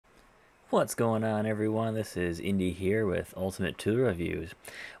What's going on, everyone? This is Indy here with Ultimate Tool Reviews.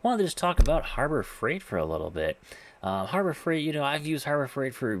 I wanted to just talk about Harbor Freight for a little bit. Harbor Freight, I've used Harbor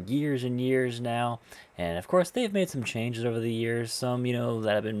Freight for years and years now, and of course, they've made some changes over the years. Some,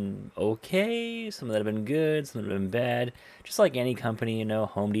 that have been okay, some that have been good, some that have been bad. Just like any company,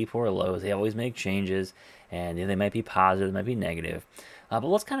 Home Depot or Lowe's, they always make changes, and they might be positive, they might be negative. But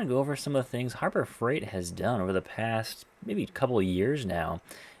let's kind of go over some of the things Harbor Freight has done over the past maybe couple of years now.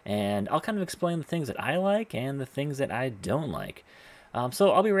 And I'll kind of explain the things that I like and the things that I don't like.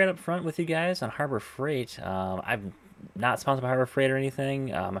 So I'll be right up front with you guys on Harbor Freight. I'm not sponsored by Harbor Freight or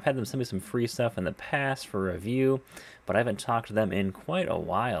anything. I've had them send me some free stuff in the past for review, but I haven't talked to them in quite a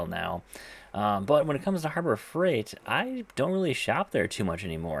while now. But when it comes to Harbor Freight, I don't really shop there too much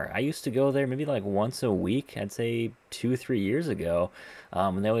anymore. I used to go there maybe like once a week, I'd say 2, 3 years ago,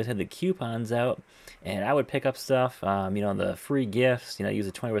 when they always had the coupons out. And I would pick up stuff, the free gifts, use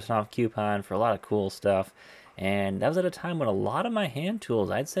a 20% off coupon for a lot of cool stuff. And that was at a time when a lot of my hand tools,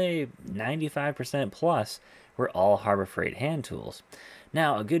 I'd say 95% plus, were all Harbor Freight hand tools.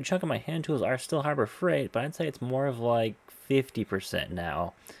 Now, a good chunk of my hand tools are still Harbor Freight, but I'd say it's more of like 50%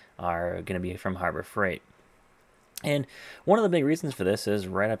 now are going to be from Harbor Freight. And one of the big reasons for this is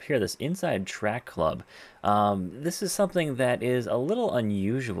right up here, this Inside Track Club. This is something that is a little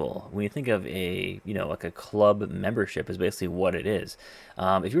unusual when you think of like a club membership is basically what it is.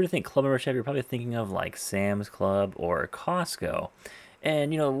 If you were to think club membership, you're probably thinking of like Sam's Club or Costco.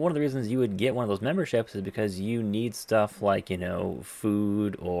 And, one of the reasons you would get one of those memberships is because you need stuff like,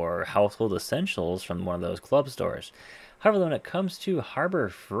 food or household essentials from one of those club stores. However, when it comes to Harbor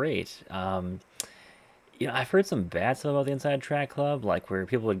Freight, I've heard some bad stuff about the Inside Track Club, like where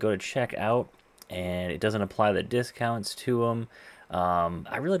people would go to check out and it doesn't apply the discounts to them.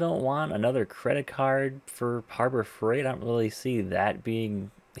 I really don't want another credit card for Harbor Freight. I don't really see that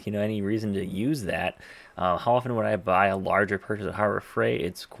being, any reason to use that. How often would I buy a larger purchase at Harbor Freight?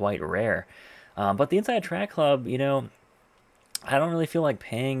 It's quite rare. But the Inside Track Club, I don't really feel like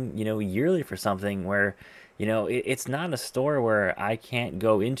paying, yearly for something where, it's not a store where I can't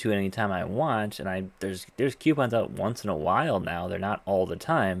go into it anytime I want, and there's coupons out once in a while now. They're not all the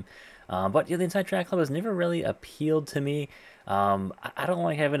time, but the Inside Track Club has never really appealed to me. I don't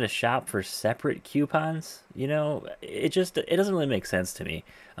like having to shop for separate coupons. It doesn't really make sense to me.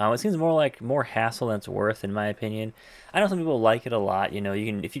 It seems more hassle than it's worth, in my opinion. I know some people like it a lot.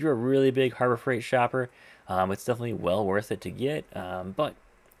 If you're a really big Harbor Freight shopper, it's definitely well worth it to get. But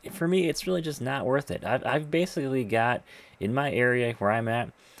for me, it's really just not worth it. I've basically got, in my area where I'm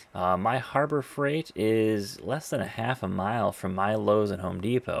at, my Harbor Freight is less than a half a mile from my Lowe's and Home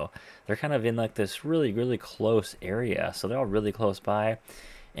Depot. They're kind of in like this really, really close area, so they're all really close by.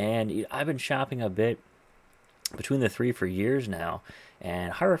 And I've been shopping a bit between the three for years now,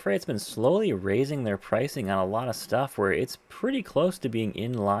 and Harbor Freight's been slowly raising their pricing on a lot of stuff where it's pretty close to being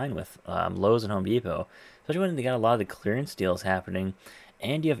in line with Lowe's and Home Depot, especially when they got a lot of the clearance deals happening.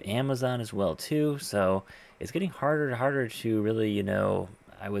 And you have Amazon as well too, so it's getting harder and harder to really,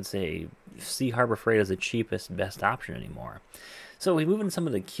 I would say, see Harbor Freight as the cheapest, best option anymore. So we move into some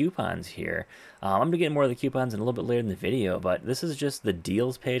of the coupons here. I'm going to get more of the coupons in a little bit later in the video, but this is just the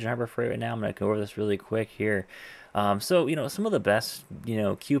deals page on Harbor Freight right now. I'm going to go over this really quick here. So, some of the best,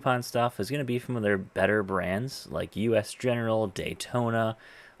 coupon stuff is going to be from their better brands like US General, Daytona,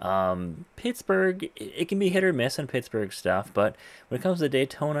 Pittsburgh. It can be hit or miss on Pittsburgh stuff, but when it comes to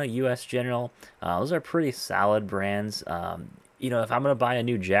Daytona, US General, those are pretty solid brands. If I'm going to buy a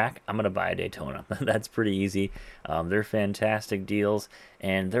new jack, I'm going to buy a Daytona. That's pretty easy. They're fantastic deals,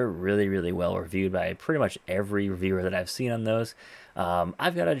 and they're really, really well reviewed by pretty much every reviewer that I've seen on those.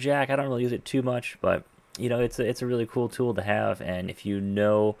 I've got a jack. I don't really use it too much, but, it's a really cool tool to have, and if you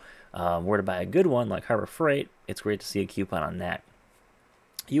know where to buy a good one, like Harbor Freight, it's great to see a coupon on that.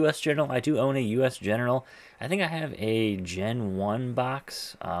 US General, I do own a US General. I think I have a Gen 1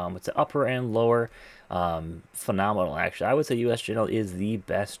 box. It's an upper and lower. Phenomenal, actually. I would say US General is the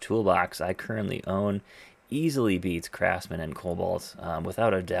best toolbox I currently own. Easily beats Craftsman and Cobalt,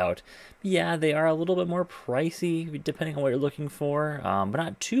 without a doubt. Yeah, they are a little bit more pricey, depending on what you're looking for, but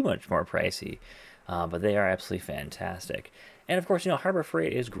not too much more pricey. But they are absolutely fantastic. And of course, Harbor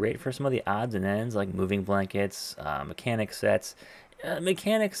Freight is great for some of the odds and ends, like moving blankets, mechanic sets.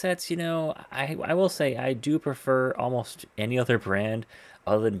 Mechanic sets, I will say I do prefer almost any other brand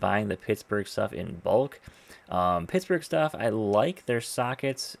other than buying the Pittsburgh stuff in bulk. Pittsburgh stuff, I like their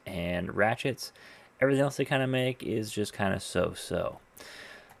sockets and ratchets. Everything else they kind of make is just kind of so-so.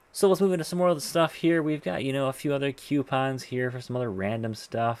 So let's move into some more of the stuff here. We've got, a few other coupons here for some other random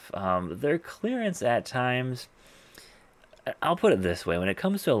stuff. Their clearance at times, I'll put it this way: when it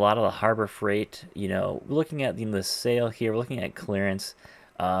comes to a lot of the Harbor Freight, looking at the sale here, we're looking at clearance.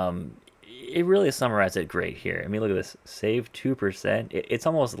 Um, it really summarized it great here. I mean, look at this: save 2%. It's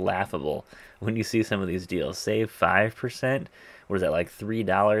almost laughable when you see some of these deals. Save 5%. What is that, like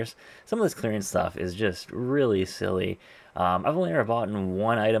 $3? Some of this clearance stuff is just really silly. I've only ever bought in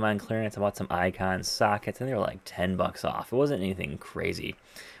one item on clearance. I bought some icon sockets, and they were like $10 off. It wasn't anything crazy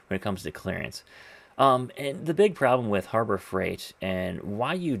when it comes to clearance. And the big problem with Harbor Freight and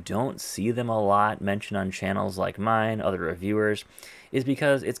why you don't see them a lot mentioned on channels like mine, other reviewers, is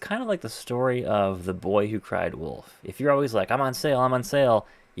because it's kind of like the story of the boy who cried wolf. If you're always like, I'm on sale,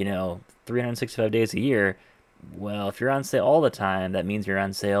 365 days a year, well, if you're on sale all the time, that means you're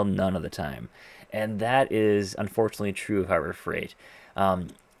on sale none of the time. And that is unfortunately true of Harbor Freight. Um,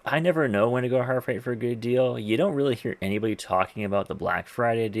 I never know when to go to Harbor Freight for a good deal. You don't really hear anybody talking about the Black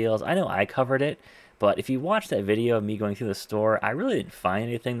Friday deals. I know I covered it, but if you watch that video of me going through the store, I really didn't find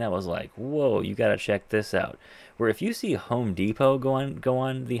anything that was like, whoa, you gotta check this out. Where if you see Home Depot go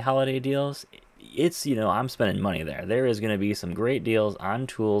on the holiday deals, it's, I'm spending money there. There is going to be some great deals on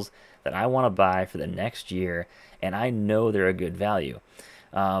tools that I want to buy for the next year, and I know they're a good value.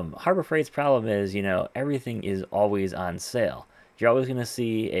 Harbor Freight's problem is, everything is always on sale. You're always going to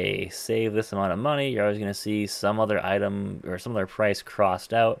see a save this amount of money. You're always going to see some other item or some other price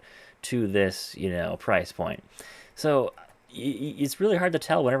crossed out to this, price point. So it's really hard to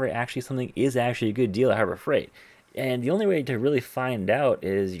tell whenever actually something is actually a good deal at Harbor Freight. And the only way to really find out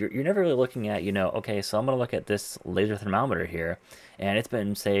is you're never really looking at, okay, so I'm going to look at this laser thermometer here, and it's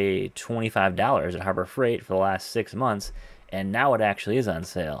been, say, $25 at Harbor Freight for the last 6 months, and now it actually is on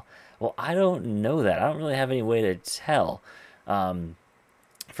sale. Well, I don't know that. I don't really have any way to tell. Um,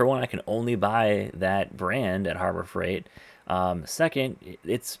 for one, I can only buy that brand at Harbor Freight. Second,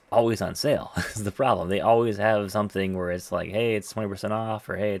 it's always on sale. Is the problem. They always have something where it's like, hey, it's 20% off,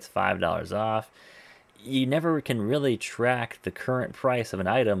 or hey, it's $5 off. You never can really track the current price of an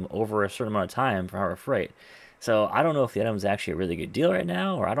item over a certain amount of time for Harbor Freight. So I don't know if the item is actually a really good deal right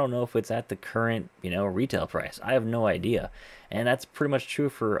now, or I don't know if it's at the current, retail price. I have no idea. And that's pretty much true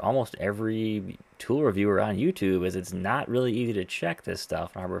for almost every tool reviewer on YouTube, is it's not really easy to check this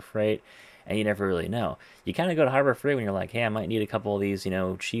stuff on Harbor Freight, and you never really know. You kind of go to Harbor Freight when you're like, hey, I might need a couple of these,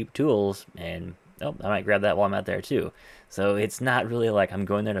 cheap tools, and oh, I might grab that while I'm out there too. So it's not really like I'm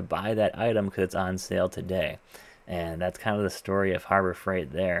going there to buy that item because it's on sale today. And that's kind of the story of Harbor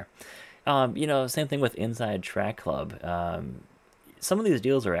Freight there. Same thing with Inside Track Club. Some of these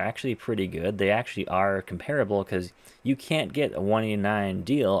deals are actually pretty good. They actually are comparable because you can't get a 189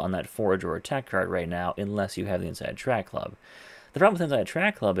 deal on that Forge or Tech card right now unless you have the Inside Track Club. The problem with Inside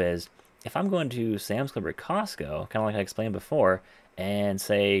Track Club is if I'm going to Sam's Club or Costco, kind of like I explained before, and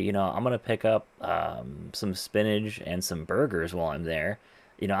say, I'm going to pick up some spinach and some burgers while I'm there,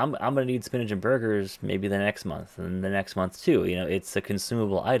 I'm going to need spinach and burgers maybe the next month and the next month too. It's a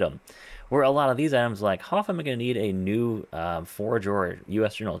consumable item. Where a lot of these items, like, how often am I going to need a new Forge or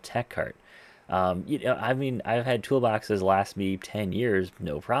US Journal Tech cart? I mean, I've had toolboxes last me 10 years,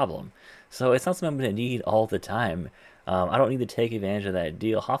 no problem. So it's not something I'm going to need all the time. I don't need to take advantage of that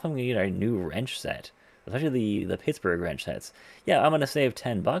deal. How often am I going to need a new wrench set? Especially the Pittsburgh wrench sets. Yeah, I'm going to save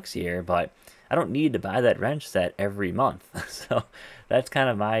 $10 here, but I don't need to buy that wrench set every month. So that's kind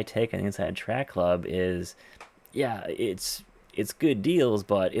of my take on Inside Track Club is, yeah, it's good deals,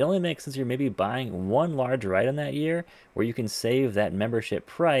 but it only makes sense you're maybe buying one larger item that year where you can save that membership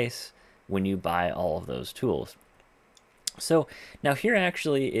price when you buy all of those tools. So now here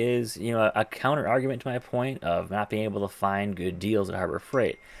actually is, a counter argument to my point of not being able to find good deals at Harbor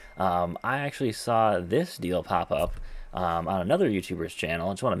Freight. I actually saw this deal pop up on another YouTuber's channel.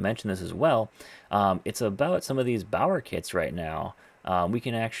 I just want to mention this as well. It's about some of these Bauer kits right now. We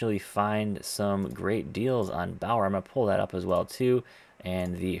can actually find some great deals on Bauer. I'm going to pull that up as well too.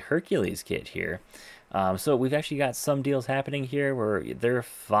 And the Hercules kit here. So we've actually got some deals happening here where they're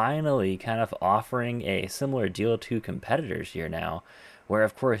finally kind of offering a similar deal to competitors here now, where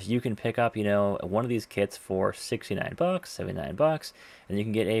of course you can pick up, one of these kits for $69, $79, and you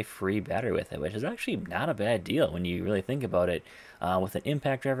can get a free battery with it, which is actually not a bad deal when you really think about it, with an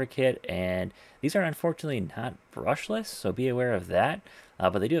impact driver kit. And these are unfortunately not brushless, so be aware of that.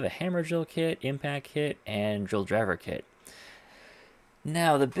 But they do have a hammer drill kit, impact kit, and drill driver kit.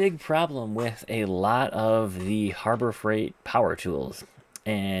 Now, the big problem with a lot of the Harbor Freight power tools,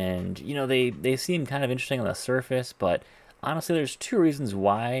 and, they seem kind of interesting on the surface, but honestly, there's two reasons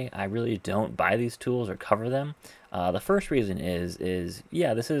why I really don't buy these tools or cover them. The first reason is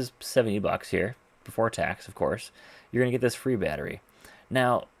yeah, this is $70 here, before tax, of course. You're going to get this free battery.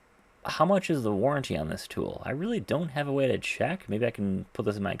 Now, how much is the warranty on this tool? I really don't have a way to check. Maybe I can put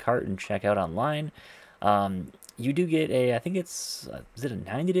this in my cart and check out online. You do get a, I think it's, is it a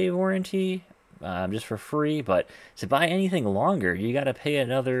 90-day warranty? Just for free, but to buy anything longer, you got to pay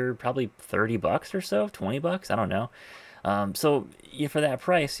another probably 30 bucks or so, 20 bucks, I don't know. So for that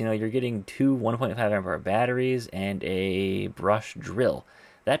price, you're getting two 1.5 amp hour batteries and a brush drill.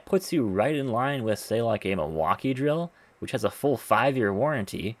 That puts you right in line with, say, like a Milwaukee drill, which has a full 5-year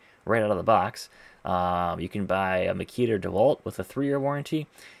warranty right out of the box. You can buy a Makita or DeWalt with a 3-year warranty.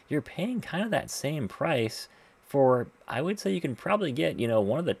 You're paying kind of that same price for, I would say you can probably get,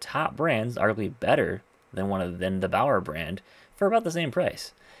 one of the top brands, arguably better than the Bauer brand, for about the same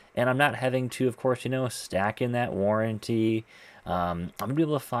price. And I'm not having to, of course, stack in that warranty. I'm going to be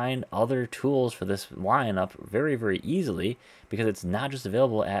able to find other tools for this lineup very, very easily because it's not just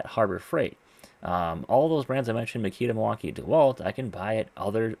available at Harbor Freight. All those brands I mentioned, Makita, Milwaukee, DeWalt, I can buy at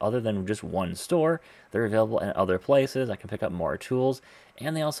other than just one store. They're available at other places. I can pick up more tools,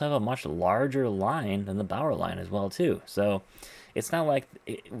 and they also have a much larger line than the Bauer line as well too. So it's not like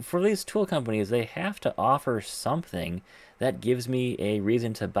for these tool companies, they have to offer something that gives me a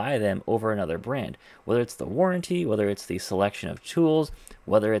reason to buy them over another brand. Whether it's the warranty, whether it's the selection of tools,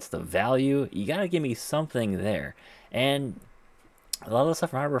 whether it's the value, you got to give me something there. And a lot of the stuff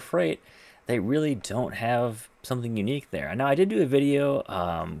from Harbor Freight, they really don't have something unique there. Now, I did do a video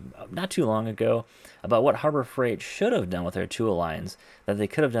not too long ago about what Harbor Freight should have done with their tool lines that they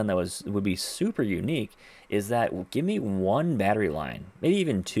could have done that would be super unique, is that give me one battery line, maybe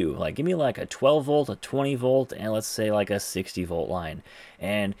even two. Like, give me like a 12 volt, a 20 volt, and let's say like a 60 volt line.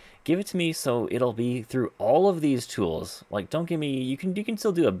 And give it to me so it'll be through all of these tools. Like, don't give me, you can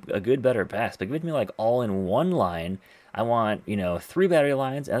still do a good, better, best, but give it to me like all in one line. I want, 3 battery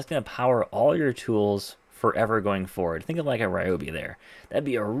lines, and that's going to power all your tools forever going forward. Think of like a Ryobi there. That'd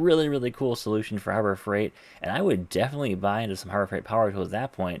be a really, really cool solution for Harbor Freight, and I would definitely buy into some Harbor Freight power tools at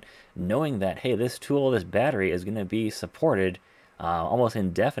that point, knowing that, hey, this tool, this battery is going to be supported almost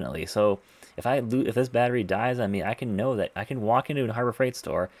indefinitely. So if this battery dies on me, I can know that I can walk into a Harbor Freight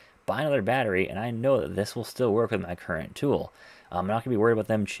store, buy another battery, and I know that this will still work with my current tool. I'm not going to be worried about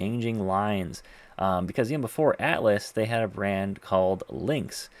them changing lines. Because even before Atlas, they had a brand called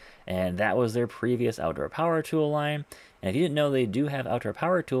Lynx, and that was their previous outdoor power tool line. And if you didn't know, they do have outdoor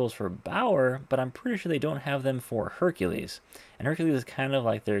power tools for Bauer, but I'm pretty sure they don't have them for Hercules. And Hercules is kind of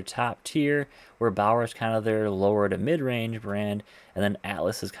like their top tier, where Bauer is kind of their lower to mid-range brand, and then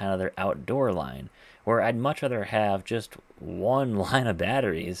Atlas is kind of their outdoor line, where I'd much rather have just one line of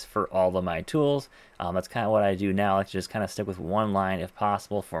batteries for all of my tools. That's kind of what I do now. I like to just kind of stick with one line if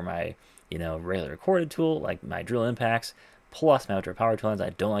possible for my regular corded tool, like my drill impacts, plus my outdoor power tool lines. I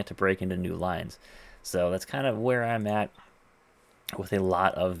don't like to break into new lines. So that's kind of where I'm at with a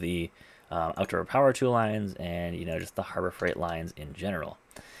lot of the outdoor power tool lines and, just the Harbor Freight lines in general.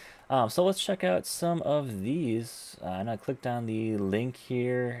 So let's check out some of these. And I clicked on the link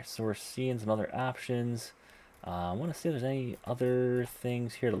here, so we're seeing some other options. I want to see if there's any other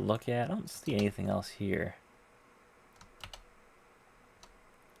things here to look at. I don't see anything else here.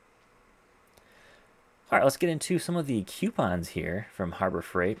 All right, let's get into some of the coupons here from Harbor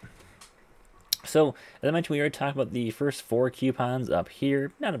Freight. So, as I mentioned, we already talked about the first 4 coupons up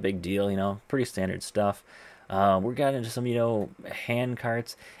here. Not a big deal, pretty standard stuff. We got into some, hand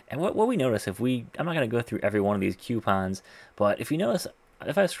carts. And what we notice I'm not going to go through every one of these coupons, but if you notice,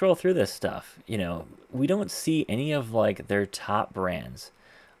 if I scroll through this stuff, we don't see any of, like, their top brands.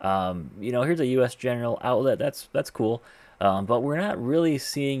 Here's a U.S. General outlet. That's cool. But we're not really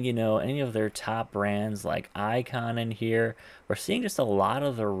seeing, any of their top brands like Icon in here. We're seeing just a lot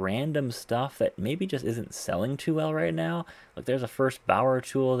of the random stuff that maybe just isn't selling too well right now. Like, there's a First Bauer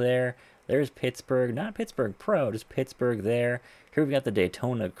tool there. There's Pittsburgh, not Pittsburgh Pro, just Pittsburgh there. Here we've got the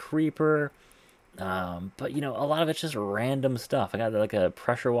Daytona Creeper. But, a lot of it's just random stuff. I got like a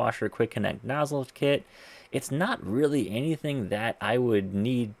pressure washer quick connect nozzle kit. It's not really anything that I would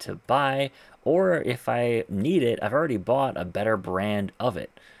need to buy, or if I need it, I've already bought a better brand of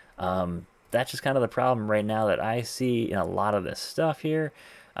it. That's just kind of the problem right now that I see in a lot of this stuff here.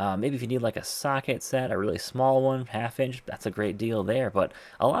 Maybe if you need like a socket set, a really small one, 1/2 inch, that's a great deal there. But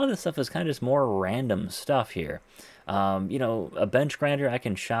a lot of this stuff is kind of just more random stuff here. A bench grinder I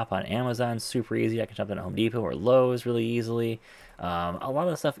can shop on Amazon super easy. I can shop at Home Depot or Lowe's really easily. A lot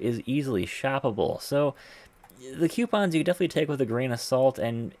of the stuff is easily shoppable. So the coupons you definitely take with a grain of salt,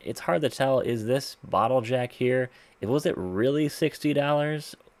 and it's hard to tell, is this bottle jack here, was it really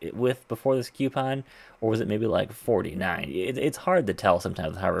 $60 before this coupon, or was it maybe like $49? It's hard to tell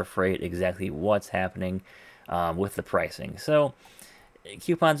sometimes with Harbor Freight exactly what's happening with the pricing. So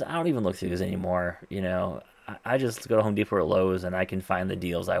coupons, I don't even look through these anymore. I just go to Home Depot or Lowe's and I can find the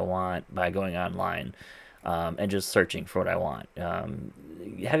deals I want by going online, and just searching for what I want.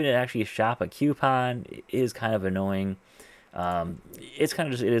 Having to actually shop a coupon is kind of annoying. It's kind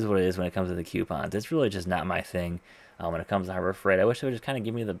of just, it is what it is when it comes to the coupons. It's really just not my thing. When it comes to Harbor Freight, I wish they would just kind of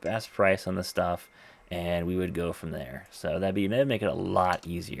give me the best price on the stuff, and we would go from there. So that'd make it a lot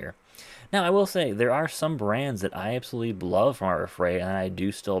easier. Now, I will say there are some brands that I absolutely love from Harbor Freight, and I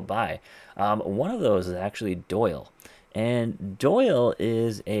do still buy. One of those is actually Doyle. And Doyle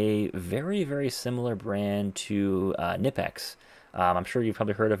is a very, very similar brand to Nipex. I'm sure you've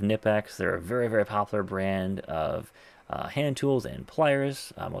probably heard of Nipex. They're a very, very popular brand of hand tools and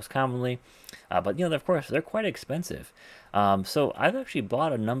pliers, most commonly. But of course, they're quite expensive. So I've actually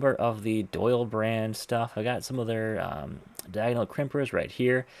bought a number of the Doyle brand stuff. I got some of their diagonal crimpers right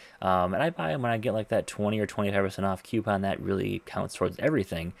here, and I buy them when I get like that 20 or 25% off coupon. That really counts towards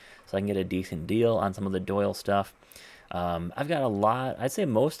everything, so I can get a decent deal on some of the Doyle stuff. I've got a lot. I'd say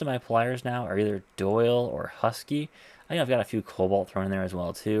most of my pliers now are either Doyle or Husky. I think I've got a few Cobalt thrown in there as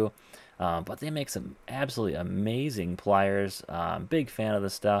well too. But they make some absolutely amazing pliers. Big fan of the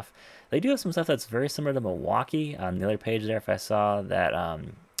stuff. They do have some stuff that's very similar to Milwaukee. On the other page there, if I saw that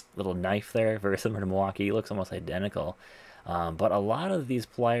little knife there, very similar to Milwaukee, it looks almost identical. But a lot of these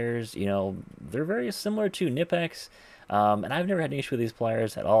pliers, they're very similar to Nipex. And I've never had an issue with these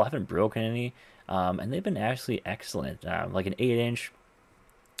pliers at all. I haven't broken any. And they've been actually excellent. Like an 8-inch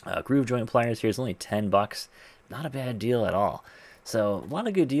groove joint pliers here is only $10. Not a bad deal at all. So a lot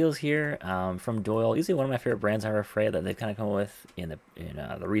of good deals here from Doyle. Easily one of my favorite brands, I'm afraid, that they've kind of come with in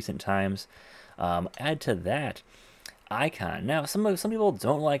the recent times. Add to that, Icon. Now, some people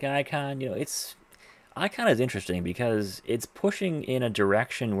don't like Icon. Icon is interesting because it's pushing in a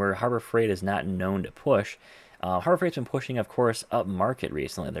direction where Harbor Freight is not known to push. Harbor Freight's been pushing, of course, up market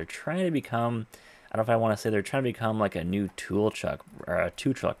recently. They're trying to become, I don't know if I want to say they're trying to become like a new tool truck or a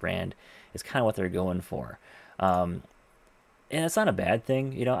two truck brand. Is kind of what they're going for. And it's not a bad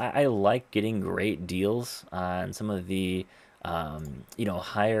thing. I like getting great deals on some of the,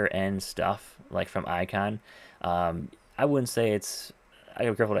 higher end stuff, like from Icon. I wouldn't say I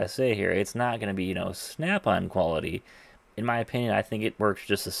gotta be careful what I say here. It's not going to be, Snap-on quality. In my opinion, I think it works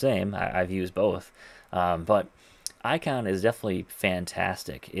just the same. I've used both. But Icon is definitely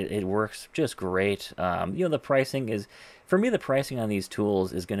fantastic. It works just great. The pricing is, for me, the pricing on these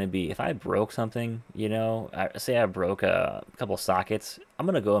tools is going to be, if I broke something, say I broke a couple sockets, I'm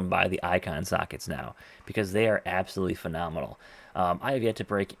going to go and buy the Icon sockets now because they are absolutely phenomenal. I have yet to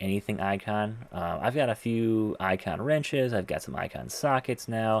break anything Icon. I've got a few Icon wrenches. I've got some Icon sockets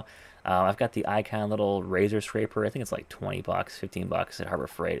now. I've got the Icon little razor scraper. I think it's like $20, $15 at Harbor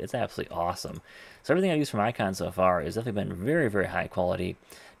Freight. It's absolutely awesome. So everything I've used from Icon so far has definitely been very, very high quality.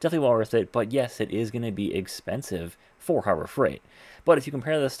 Definitely well worth it. But yes, it is going to be expensive for Harbor Freight. But if you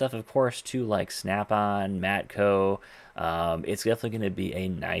compare this stuff, of course, to like Snap-on, Matco, it's definitely going to be a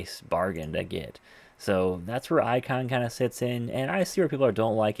nice bargain to get. So that's where Icon kind of sits in. And I see where people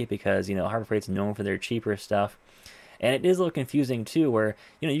don't like it because, Harbor Freight's known for their cheaper stuff. And it is a little confusing too, where,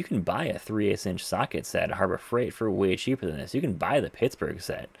 you can buy a 3/8-inch socket set at Harbor Freight for way cheaper than this. You can buy the Pittsburgh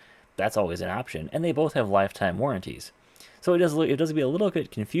set. That's always an option. And they both have lifetime warranties. So it does be a little bit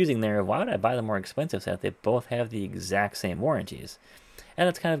confusing there of why would I buy the more expensive set if they both have the exact same warranties? And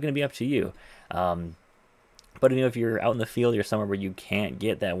that's kind of going to be up to you. But if you're out in the field, you're somewhere where you can't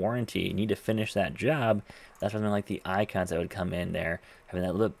get that warranty, you need to finish that job, that's something like the Icons that would come in there, having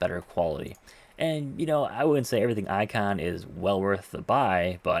that little bit better quality. And, I wouldn't say everything Icon is well worth the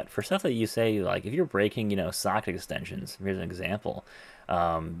buy, but for stuff that you say, like, if you're breaking, socket extensions, here's an example,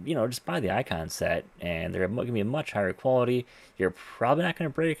 just buy the Icon set, and they're going to be a much higher quality. You're probably not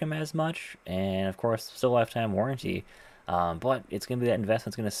going to break them as much, and, of course, still lifetime warranty. But it's going to be that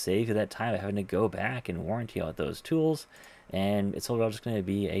investment's going to save you that time of having to go back and warranty out those tools, and it's overall just going to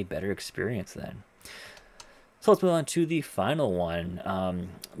be a better experience then. So let's move on to the final one.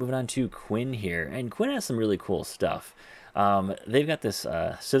 Moving on to Quinn here, and Quinn has some really cool stuff. They've got this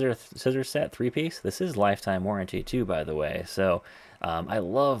scissor set 3-piece. This is lifetime warranty too, by the way. So I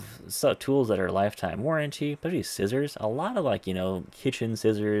love tools that are lifetime warranty, especially scissors. A lot of kitchen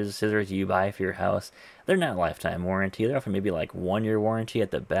scissors you buy for your house, they're not lifetime warranty. They're often maybe like 1-year warranty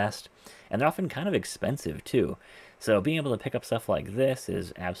at the best, and they're often kind of expensive too. So being able to pick up stuff like this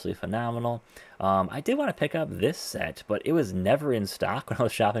is absolutely phenomenal. I did want to pick up this set, but it was never in stock when I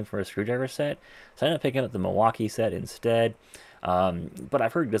was shopping for a screwdriver set. So I ended up picking up the Milwaukee set instead. But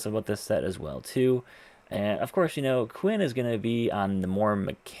I've heard good stuff about this set as well too. And of course, Quinn is going to be on the more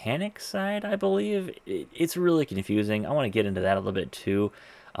mechanic side, I believe. It's really confusing. I want to get into that a little bit too.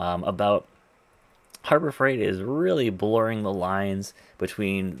 About Harbor Freight is really blurring the lines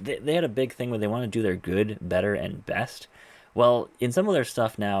between. They had a big thing where they want to do their good, better, and best. Well, in some of their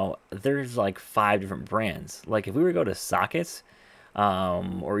stuff now, there's like 5 different brands. Like if we were to go to sockets,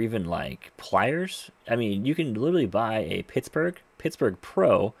 or even like pliers, I mean, you can literally buy a Pittsburgh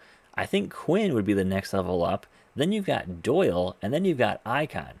Pro. I think Quinn would be the next level up. Then you've got Doyle, and then you've got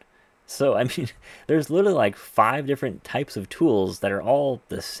Icon. So, I mean, there's literally like 5 different types of tools that are all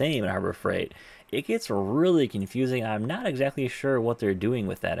the same in Harbor Freight. It gets really confusing. I'm not exactly sure what they're doing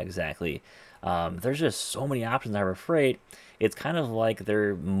with that exactly. There's just so many options in Harbor Freight. It's kind of like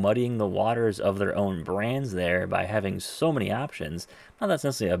they're muddying the waters of their own brands there by having so many options. Not that's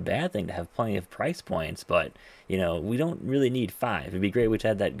necessarily a bad thing to have plenty of price points, but we don't really need 5. It'd be great if we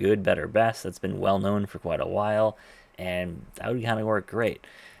had that good, better, best that's been well known for quite a while, and that would kind of work great.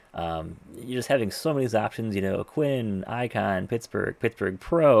 You're just having so many options, Quinn, Icon, Pittsburgh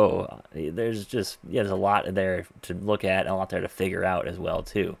Pro. There's just, yeah, there's a lot there to look at and a lot there to figure out as well,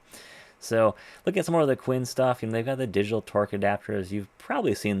 too. So, look at some more of the Quinn stuff. They've got the digital torque adapters. You've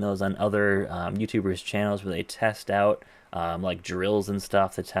probably seen those on other YouTubers' channels where they test out like drills and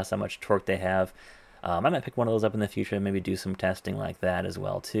stuff to test how much torque they have. I might pick one of those up in the future and maybe do some testing like that as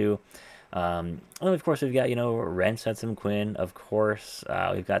well, too. And then of course we've got wrench sets and Quinn. Of course,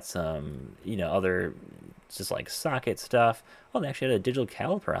 we've got some other just like socket stuff. Oh, they actually had a digital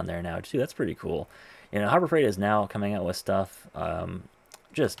caliper on there now too. That's pretty cool. Harbor Freight is now coming out with stuff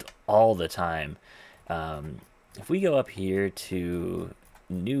just all the time. If we go up here to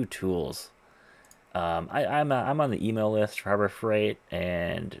new tools, I'm on the email list for Harbor Freight,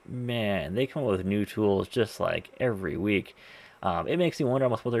 and man, they come up with new tools just like every week. It makes me wonder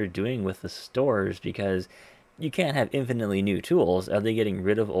almost what they're doing with the stores, because you can't have infinitely new tools. Are they getting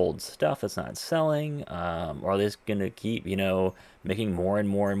rid of old stuff that's not selling? Or are they just going to keep, making more and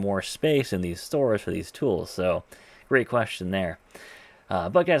more and more space in these stores for these tools? So, great question there.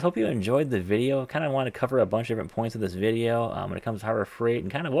 But guys, hope you enjoyed the video. Kind of want to cover a bunch of different points of this video when it comes to Harbor Freight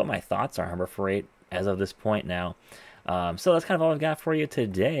and kind of what my thoughts are on Harbor Freight as of this point now. So that's kind of all I've got for you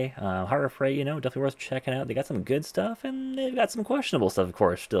today. Harbor Freight, definitely worth checking out. They got some good stuff, and they've got some questionable stuff, of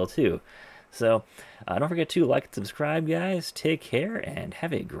course, still, too. So don't forget to like and subscribe, guys. Take care, and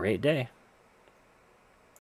have a great day.